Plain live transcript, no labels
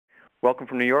Welcome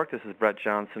from New York. This is Brett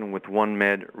Johnson with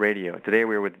OneMedRadio. Today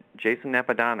we're with Jason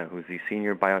Napodano, who's the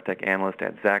Senior Biotech Analyst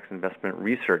at Zacks Investment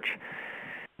Research.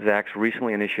 Zacks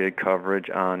recently initiated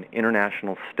coverage on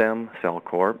International Stem Cell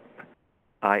Corp,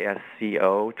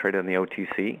 ISCO, traded on the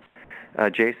OTC.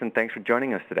 Jason, thanks for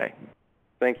joining us today.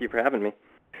 Thank you for having me.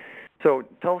 So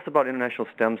tell us about International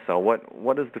Stem Cell.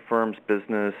 What is the firm's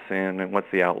business and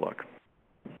what's the outlook?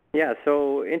 Yeah,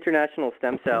 so International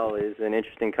Stem Cell is an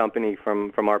interesting company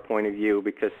from our point of view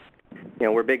because,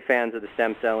 we're big fans of the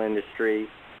stem cell industry,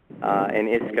 and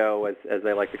ISCO, as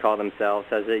they like to call themselves,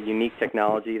 has a unique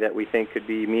technology that we think could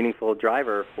be a meaningful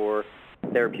driver for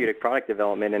therapeutic product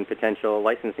development and potential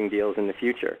licensing deals in the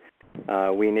future.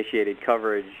 We initiated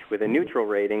coverage with a neutral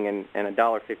rating and a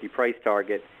 $1.50 price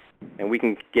target, and we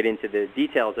can get into the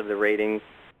details of the rating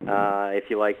if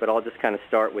you like, but I'll just kind of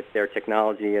start with their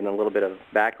technology and a little bit of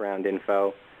background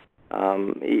info.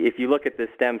 If you look at the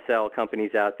stem cell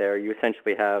companies out there, you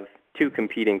essentially have two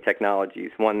competing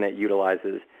technologies, one that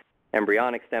utilizes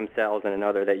embryonic stem cells and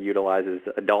another that utilizes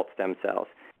adult stem cells.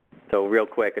 So real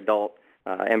quick, adult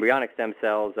embryonic stem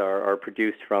cells are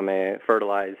produced from a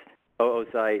fertilized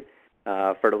oocyte.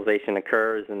 Fertilization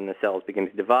occurs and the cells begin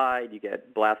to divide. You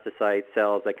get blastocyte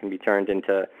cells that can be turned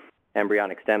into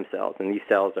embryonic stem cells, and these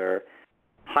cells are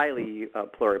highly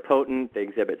pluripotent. They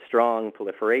exhibit strong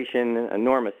proliferation,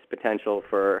 enormous potential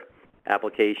for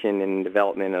application and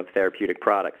development of therapeutic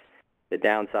products. The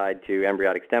downside to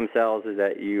embryonic stem cells is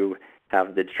that you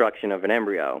have the destruction of an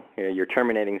embryo. You're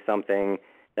terminating something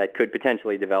that could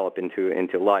potentially develop into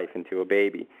life, into a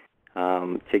baby.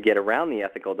 To get around the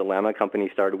ethical dilemma,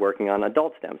 companies started working on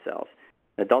adult stem cells.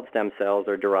 Adult stem cells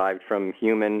are derived from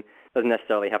human. Doesn't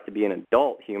necessarily have to be an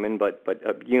adult human, but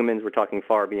humans, we're talking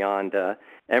far beyond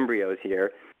embryos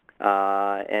here.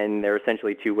 And there are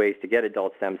essentially two ways to get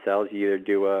adult stem cells. You either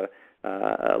do a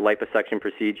liposuction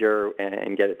procedure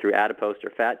and get it through adipose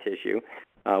or fat tissue,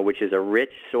 which is a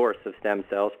rich source of stem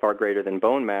cells, far greater than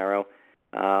bone marrow.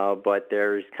 But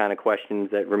there's kind of questions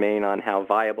that remain on how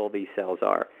viable these cells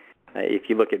are. If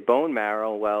you look at bone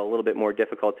marrow, well, a little bit more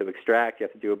difficult to extract. You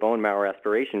have to do a bone marrow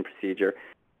aspiration procedure.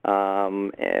 A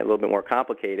little bit more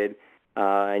complicated,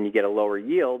 and you get a lower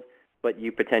yield, but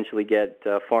you potentially get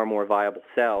far more viable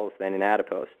cells than in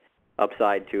adipose.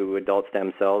 Upside to adult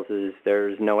stem cells is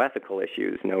there's no ethical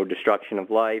issues, no destruction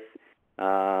of life.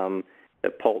 The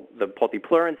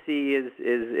multiplurency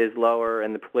is lower,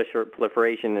 and the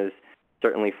proliferation is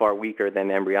certainly far weaker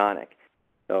than embryonic.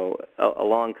 So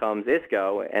along comes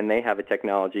ISCO, and they have a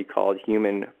technology called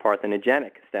human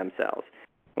parthenogenic stem cells.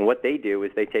 And what they do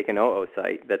is they take an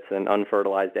oocyte that's an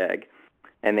unfertilized egg,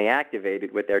 and they activate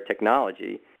it with their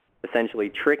technology, essentially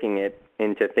tricking it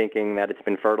into thinking that it's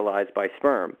been fertilized by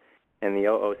sperm. And the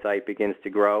oocyte begins to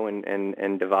grow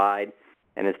and divide,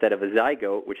 and instead of a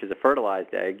zygote, which is a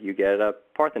fertilized egg, you get a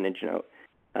parthenogenate,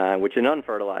 which is an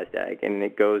unfertilized egg, and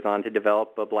it goes on to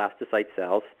develop blastocyte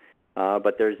cells,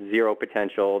 but there's zero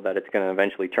potential that it's going to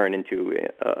eventually turn into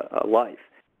a life.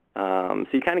 So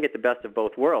you kind of get the best of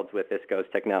both worlds with ISCO's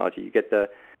technology. You get the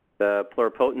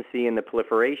pluripotency and the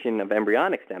proliferation of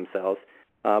embryonic stem cells,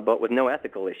 but with no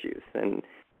ethical issues. And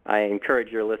I encourage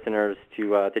your listeners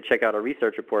to check out our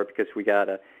research report because we got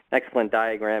an excellent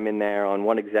diagram in there on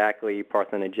what exactly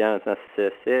parthenogenesis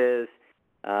is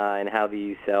and how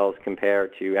these cells compare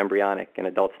to embryonic and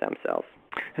adult stem cells.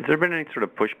 Has there been any sort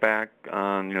of pushback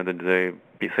on,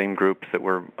 the same groups that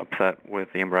were upset with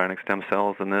the embryonic stem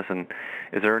cells in this? And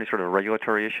is there any sort of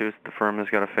regulatory issues the firm has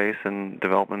got to face in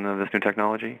development of this new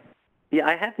technology? Yeah,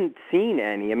 I haven't seen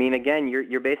any. I mean, again,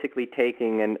 you're basically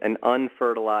taking an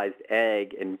unfertilized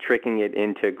egg and tricking it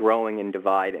into growing and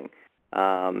dividing.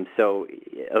 So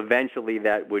eventually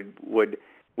that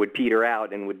would peter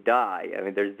out and would die. I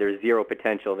mean, there's zero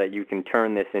potential that you can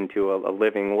turn this into a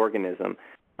living organism.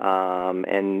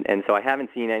 And so I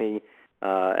haven't seen any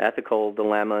ethical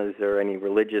dilemmas or any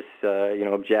religious,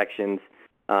 objections.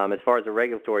 As far as a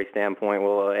regulatory standpoint,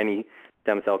 well, any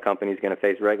stem cell company is going to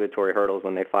face regulatory hurdles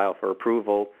when they file for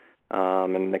approval,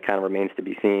 and it kind of remains to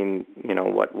be seen,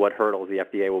 what hurdles the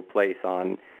FDA will place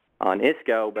on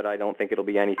ISCO, but I don't think it'll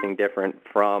be anything different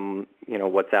from,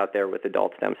 what's out there with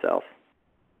adult stem cells.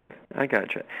 I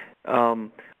gotcha.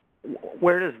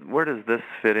 Where does this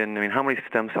fit in? I mean, how many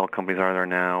stem cell companies are there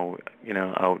now,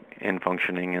 out and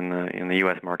functioning in the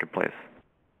U.S. marketplace?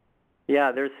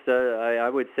 Yeah, there's. I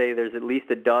would say there's at least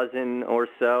a dozen or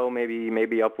so,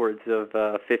 maybe upwards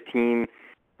of 15,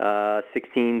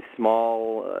 16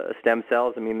 small stem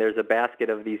cells. I mean, there's a basket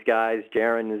of these guys.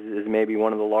 Jaren is maybe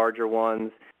one of the larger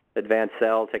ones. Advanced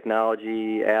Cell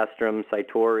Technology, Astrum,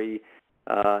 Cytori,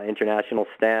 International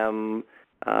Stem,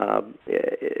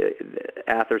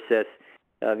 Athersys.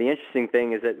 The interesting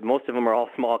thing is that most of them are all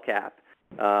small cap.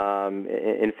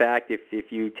 In fact,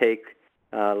 if you take,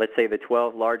 let's say, the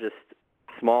 12 largest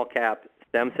small cap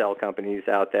stem cell companies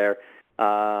out there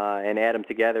and add them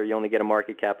together, you only get a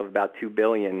market cap of about $2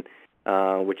 billion,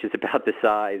 which is about the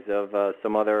size of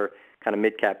some other kind of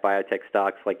mid-cap biotech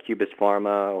stocks like Cubist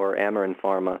Pharma or Amarin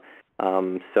Pharma.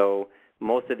 So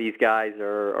most of these guys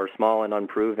are small and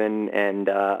unproven, and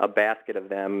a basket of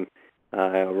them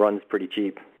runs pretty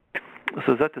cheap.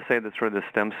 So is that to say that sort of the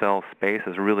stem cell space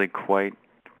is really quite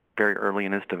very early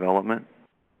in its development?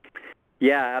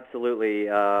 Yeah, absolutely.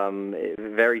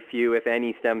 Very few, if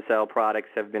any, stem cell products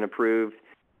have been approved.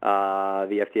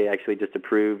 The FDA actually just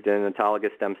approved an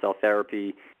autologous stem cell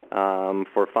therapy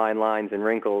for fine lines and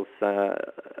wrinkles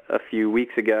a few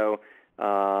weeks ago.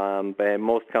 But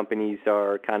most companies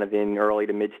are kind of in early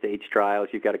to mid-stage trials.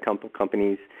 You've got a couple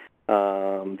companies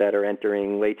that are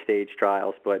entering late-stage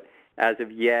trials. But as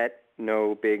of yet,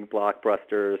 no big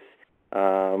blockbusters,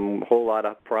 whole lot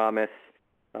of promise,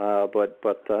 but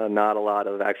not a lot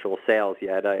of actual sales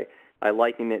yet. I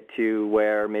liken it to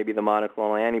where maybe the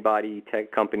monoclonal antibody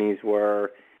tech companies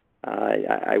were,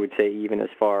 I would say even as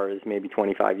far as maybe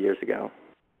 25 years ago.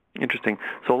 Interesting.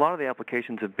 So a lot of the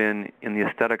applications have been in the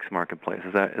aesthetics marketplace.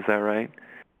 Is that right?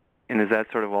 And is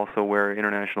that sort of also where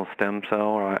International Stem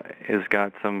Cell has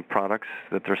got some products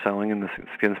that they're selling in the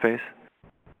skin space?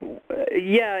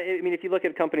 Yeah, I mean, if you look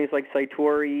at companies like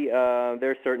Cytori,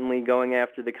 they're certainly going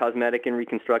after the cosmetic and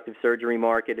reconstructive surgery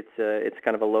market. It's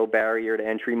kind of a low barrier to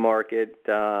entry market.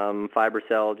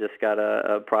 FiberCell just got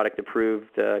a product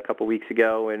approved a couple weeks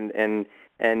ago, and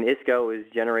ISCO is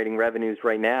generating revenues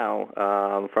right now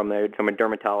from a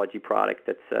dermatology product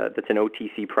that's an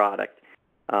OTC product.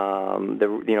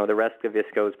 The rest of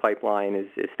ISCO's pipeline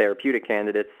is therapeutic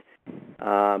candidates,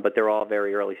 but they're all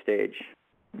very early stage.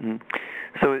 Mm-hmm.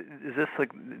 So is this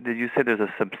like? Did you say there's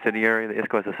a subsidiary? The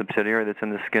ISCO has a subsidiary that's in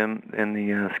the skin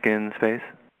space,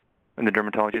 in the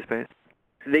dermatology space?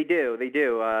 They do.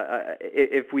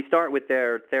 If we start with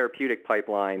their therapeutic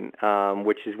pipeline,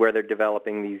 which is where they're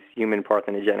developing these human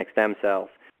parthenogenic stem cells,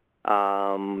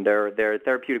 their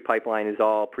therapeutic pipeline is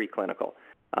all preclinical.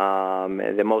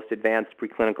 The most advanced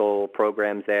preclinical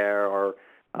programs there are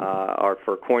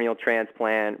for corneal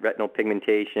transplant, retinal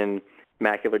pigmentation,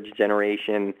 macular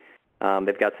degeneration.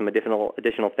 They've got some additional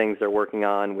things they're working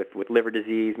on with liver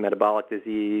disease, metabolic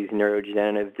disease,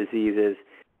 neurodegenerative diseases.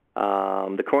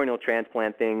 The corneal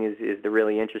transplant thing is the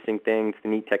really interesting thing. It's the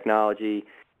neat technology,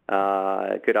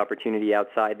 good opportunity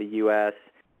outside the U.S.,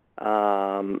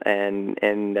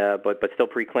 but still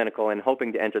preclinical and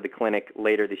hoping to enter the clinic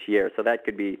later this year. So that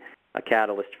could be a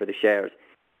catalyst for the shares.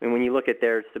 And when you look at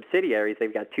their subsidiaries,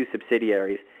 they've got two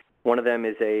subsidiaries. One of them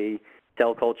is a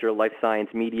cell culture life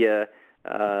science media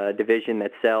division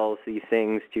that sells these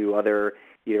things to other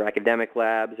either academic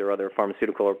labs or other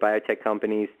pharmaceutical or biotech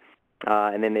companies.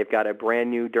 And then they've got a brand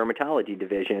new dermatology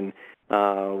division,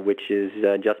 which is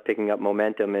just picking up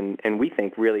momentum, and we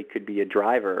think really could be a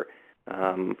driver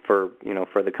for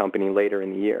the company later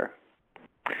in the year.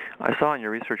 I saw in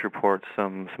your research report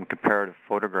some comparative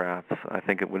photographs. I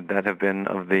think that have been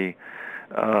of the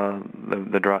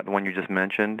one you just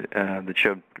mentioned that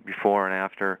showed before and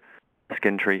after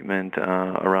skin treatment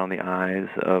around the eyes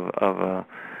of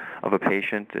a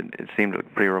patient. It seemed a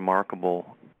pretty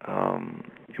remarkable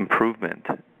improvement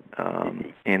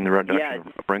in the reduction of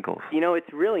wrinkles.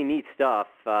 It's really neat stuff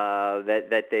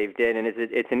that they've did, and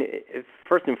it's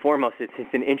first and foremost,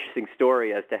 it's an interesting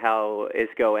story as to how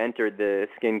ISCO entered the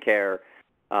skincare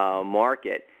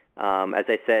market. As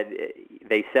I said,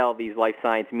 they sell these life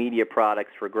science media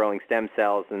products for growing stem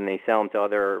cells, and they sell them to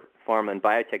other pharma and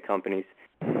biotech companies.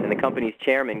 And the company's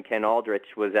chairman, Ken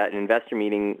Aldrich, was at an investor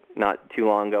meeting not too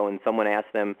long ago, and someone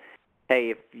asked them,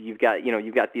 hey, if you've got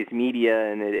this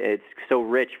media and it's so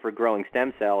rich for growing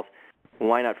stem cells,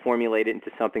 why not formulate it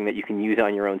into something that you can use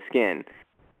on your own skin?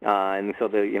 And so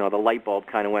the light bulb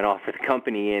kind of went off for the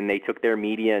company, and they took their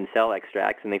media and cell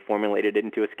extracts and they formulated it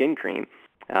into a skin cream,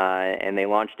 and they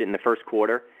launched it in the first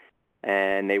quarter,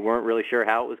 and they weren't really sure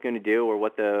how it was going to do or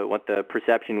what the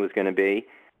perception was going to be,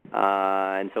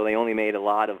 and so they only made a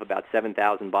lot of about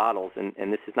 7,000 bottles,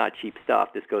 and this is not cheap stuff.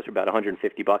 This goes for about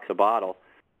 $150 a bottle.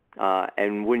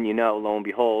 And wouldn't you know, lo and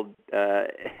behold,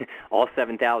 all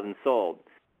 7,000 sold.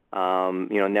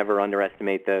 Never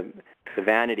underestimate the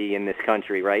vanity in this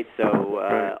country, right?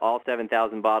 So all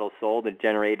 7,000 bottles sold. It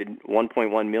generated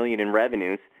 $1.1 million in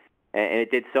revenues, and it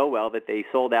did so well that they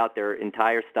sold out their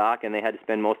entire stock, and they had to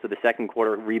spend most of the second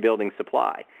quarter rebuilding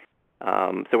supply.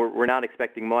 So we're not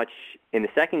expecting much in the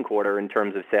second quarter in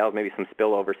terms of sales, maybe some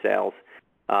spillover sales.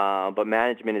 but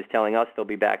management is telling us they'll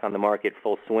be back on the market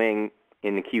full swing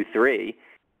in the Q3.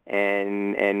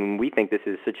 And we think this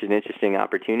is such an interesting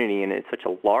opportunity, and it's such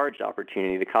a large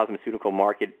opportunity. The cosmeceutical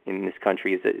market in this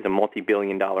country is a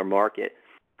multi-billion-dollar market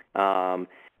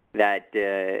that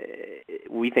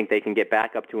we think they can get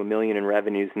back up to $1 million in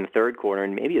revenues in the third quarter,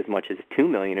 and maybe as much as $2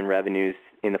 million in revenues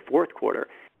in the fourth quarter.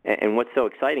 And what's so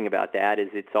exciting about that is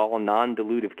it's all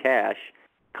non-dilutive cash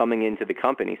coming into the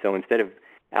company. So instead of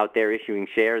out there issuing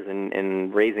shares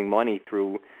and raising money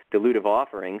through dilutive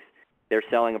offerings, they're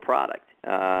selling a product.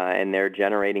 And they're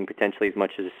generating potentially as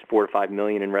much as $4 to $5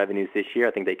 million in revenues this year.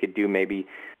 I think they could do maybe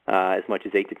as much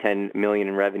as $8 to $10 million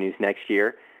in revenues next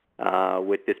year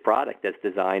with this product that's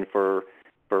designed for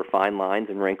fine lines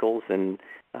and wrinkles, and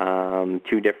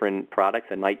 2 different products,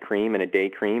 a night cream and a day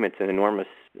cream. It's an enormous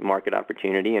market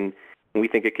opportunity, and we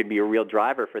think it could be a real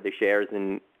driver for the shares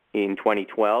in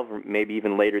 2012, or maybe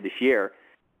even later this year.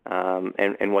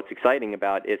 And what's exciting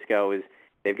about ISCO is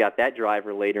they've got that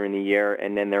driver later in the year,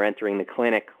 and then they're entering the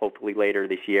clinic hopefully later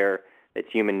this year.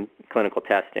 It's human clinical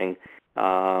testing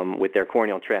with their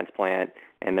corneal transplant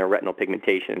and their retinal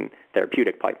pigmentation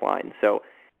therapeutic pipeline. So,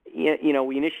 you know,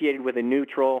 we initiated with a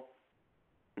neutral,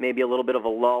 maybe a little bit of a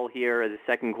lull here as a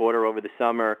second quarter over the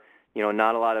summer. You know,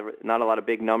 not a lot of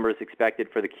big numbers expected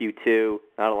for the Q2,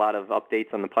 not a lot of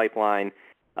updates on the pipeline.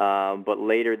 But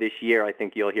later this year, I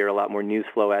think you'll hear a lot more news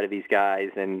flow out of these guys,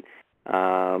 and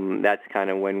that's kind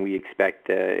of when we expect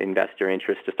investor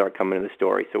interest to start coming to the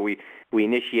story. So we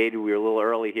initiated. We were a little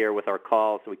early here with our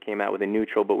call, so we came out with a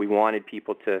neutral, but we wanted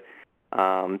people to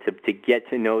get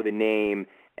to know the name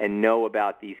and know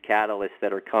about these catalysts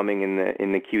that are coming in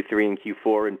the Q3 and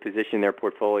Q4, and position their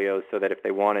portfolios so that if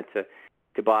they wanted to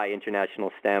buy International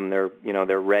STEM, they're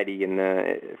ready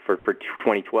for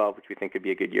 2012, which we think could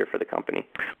be a good year for the company.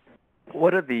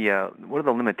 What are the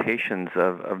limitations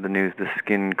of the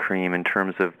skin cream in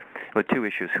terms of 2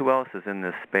 issues? Who else is in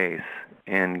this space,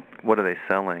 and what are they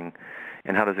selling,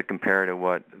 and how does it compare to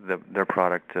what their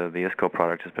product, the ISCO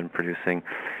product, has been producing?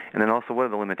 And then also, what are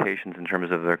the limitations in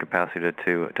terms of their capacity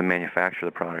to manufacture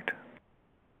the product?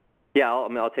 Yeah,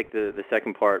 I'll take the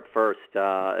second part first.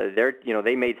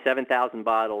 They made 7,000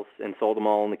 bottles and sold them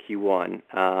all in the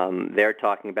Q1. They're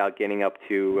talking about getting up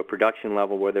to a production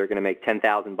level where they're going to make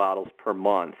 10,000 bottles per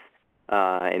month,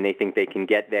 and they think they can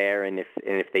get there. And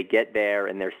if they get there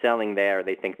and they're selling there,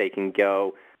 they think they can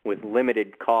go with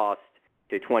limited cost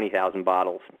to 20,000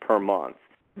 bottles per month.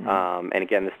 And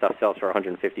again, this stuff sells for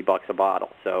 $150 a bottle.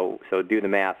 So do the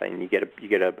math, and you get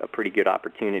a pretty good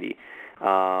opportunity.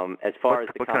 As far as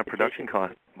the what kind of production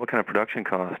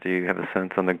cost do you have a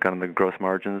sense on the kind of the gross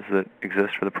margins that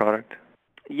exist for the product?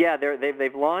 Yeah,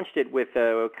 they've launched it with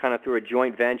kind of through a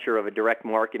joint venture of a direct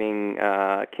marketing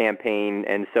campaign,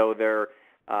 and so they're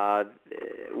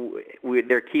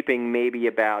keeping maybe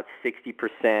about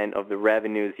 60% of the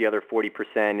revenues. The other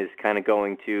 40% is kind of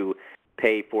going to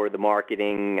pay for the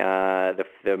marketing,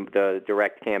 the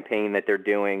direct campaign that they're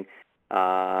doing.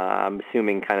 I'm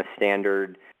assuming kind of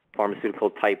standard pharmaceutical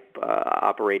type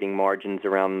operating margins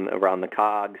around the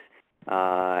COGS,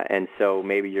 and so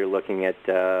maybe you're looking at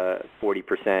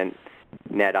 40%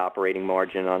 net operating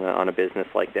margin on a business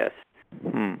like this.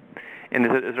 And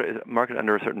is it marketed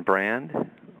under a certain brand?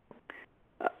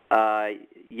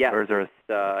 Yes. Or is there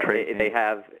a trade they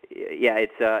have? Yeah,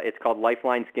 it's called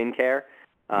Lifeline Skincare,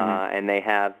 and they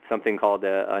have something called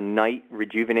a night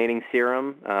rejuvenating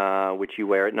serum, which you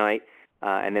wear at night.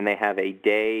 And then they have a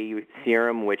day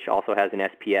serum, which also has an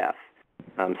SPF.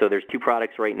 So there's 2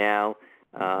 products right now,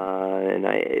 and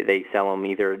they sell them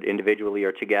either individually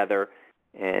or together.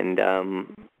 And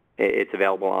it's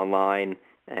available online,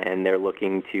 and they're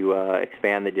looking to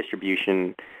expand the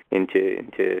distribution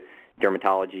into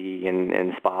dermatology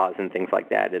and spas and things like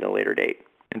that at a later date.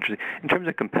 Interesting. In terms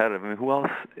of competitive, I mean, who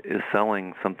else is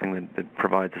selling something that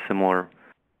provides a similar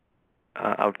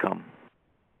outcome?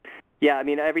 Yeah, I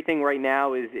mean, everything right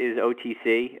now is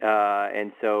OTC,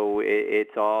 and so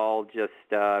it's all just,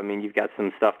 you've got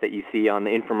some stuff that you see on the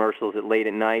infomercials at late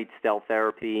at night, stealth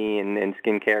therapy and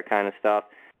skincare kind of stuff.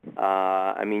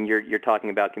 You're talking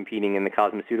about competing in the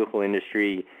cosmeceutical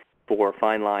industry for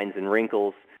fine lines and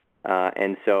wrinkles,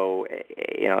 and so,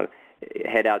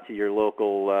 head out to your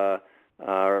local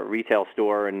retail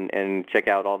store and check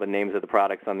out all the names of the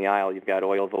products on the aisle. You've got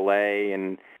Oil of Olay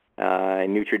and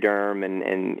Nutriderm, and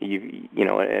an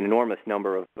enormous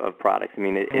number of products. I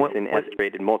mean, it's an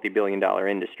estimated multi-billion-dollar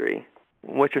industry.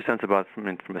 What's your sense about, from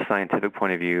a scientific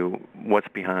point of view, what's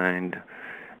behind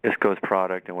ISCO's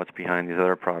product and what's behind these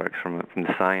other products from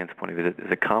the science point of view?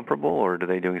 Is it comparable, or are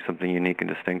they doing something unique and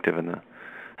distinctive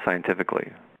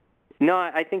scientifically? No,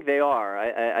 I think they are.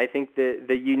 I think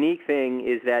the unique thing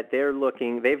is that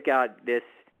they've got this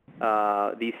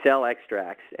these cell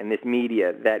extracts and this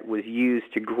media that was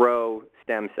used to grow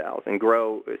stem cells and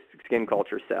grow skin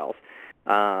culture cells.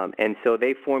 And so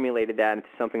they formulated that into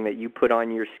something that you put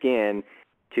on your skin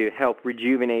to help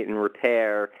rejuvenate and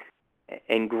repair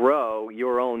and grow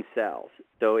your own cells.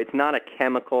 So it's not a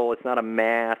chemical, it's not a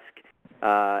mask,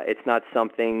 it's not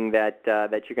something that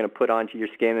you're going to put onto your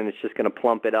skin and it's just going to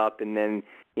plump it up and then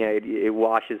it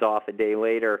washes off a day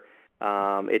later.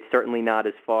 It's certainly not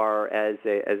as far as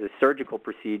a surgical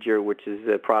procedure, which is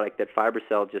a product that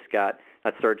FiberCell just got,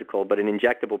 not surgical, but an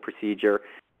injectable procedure.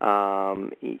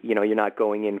 You're not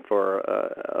going in for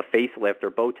a facelift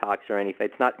or Botox or anything.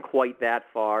 It's not quite that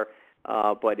far,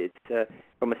 but it's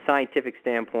from a scientific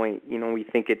standpoint, we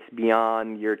think it's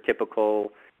beyond your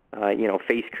typical,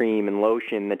 face cream and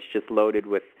lotion that's just loaded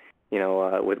with,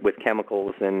 with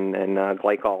chemicals and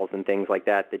glycols and things like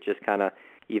that just kind of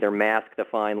either mask the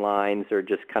fine lines or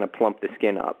just kind of plump the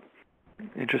skin up.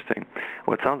 Interesting.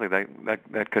 Well, it sounds like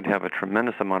that could have a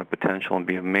tremendous amount of potential and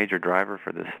be a major driver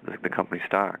for the company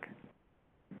stock.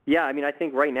 Yeah, I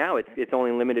think right now it's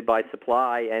only limited by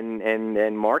supply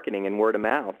and marketing and word of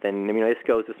mouth. And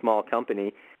ISCO is a small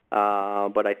company,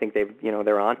 but I think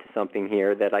they're onto something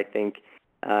here that I think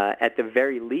at the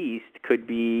very least could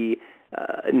be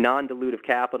non-dilutive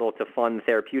capital to fund the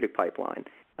therapeutic pipeline.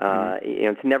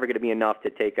 It's never going to be enough to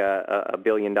take a $1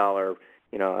 billion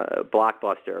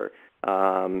blockbuster.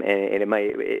 And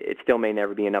it still may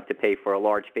never be enough to pay for a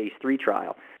large phase 3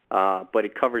 trial, but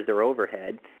it covers their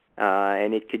overhead,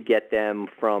 and it could get them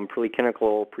from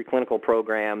preclinical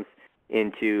programs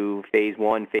into phase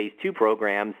 1, phase 2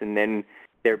 programs, and then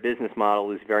their business model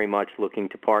is very much looking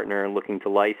to partner and looking to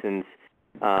license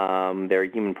their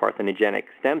human parthenogenic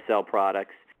stem cell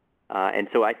products. And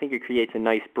so I think it creates a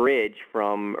nice bridge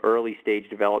from early stage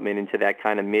development into that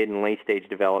kind of mid and late stage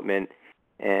development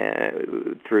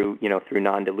through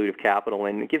non-dilutive capital,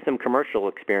 and it gives them commercial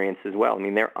experience as well.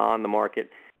 They're on the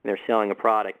market and they're selling a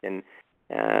product, and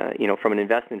from an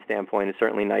investment standpoint, it's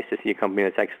certainly nice to see a company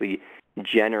that's actually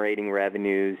generating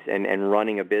revenues and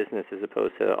running a business as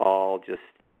opposed to all just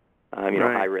right.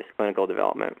 high-risk clinical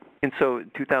development. And so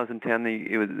 2010, they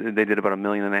did about $1.5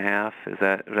 million. Is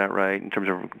that right in terms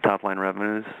of top-line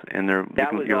revenues? And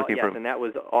that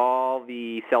was all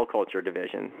the cell culture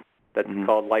division. That's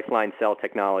called Lifeline Cell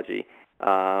Technology.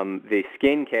 The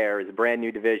skincare is a brand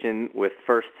new division with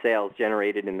first sales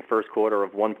generated in the first quarter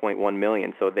of $1.1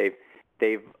 million. So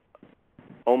they've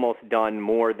almost done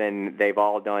more than they've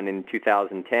all done in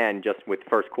 2010 just with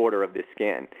first quarter of this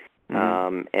skin.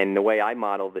 And the way I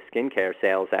model the skincare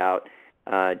sales out,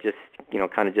 just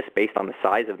based on the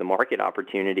size of the market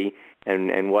opportunity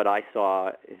and what I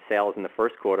saw in sales in the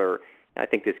first quarter, I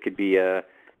think this could be a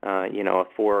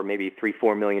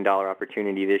 $4 million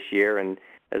opportunity this year, and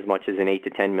as much as an $8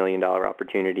 to $10 million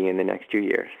opportunity in the next 2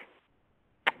 years.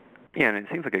 Yeah, and it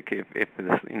seems like if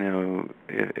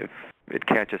it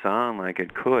catches on like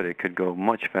it could go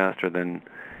much faster than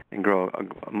and grow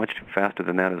much faster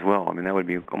than that as well. That would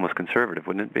be almost conservative,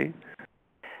 wouldn't it be?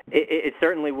 It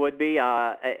certainly would be.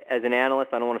 As an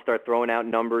analyst, I don't want to start throwing out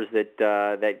numbers that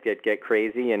get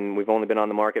crazy, and we've only been on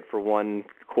the market for one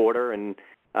quarter, and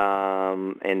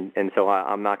so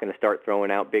I'm not going to start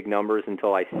throwing out big numbers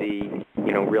until I see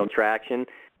real traction.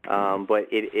 But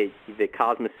the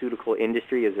cosmeceutical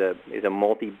industry is a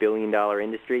multi-billion-dollar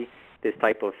industry. This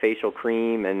type of facial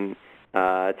cream and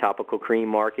topical cream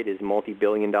market is a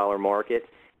multi-billion-dollar market.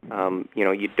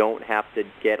 You don't have to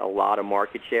get a lot of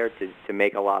market share to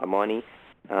make a lot of money.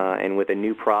 And with a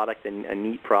new product, and a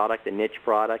neat product, a niche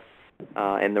product,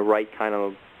 and the right kind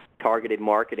of targeted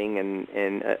marketing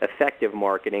and effective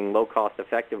marketing, low-cost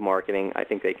effective marketing, I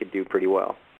think they could do pretty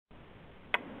well.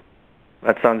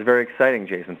 That sounds very exciting,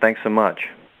 Jason. Thanks so much.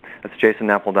 That's Jason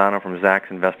Napodano from Zacks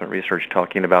Investment Research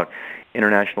talking about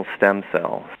International Stem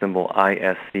Cell, symbol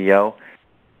ISCO.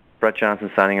 Brett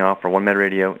Johnson signing off for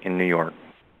OneMedRadio in New York.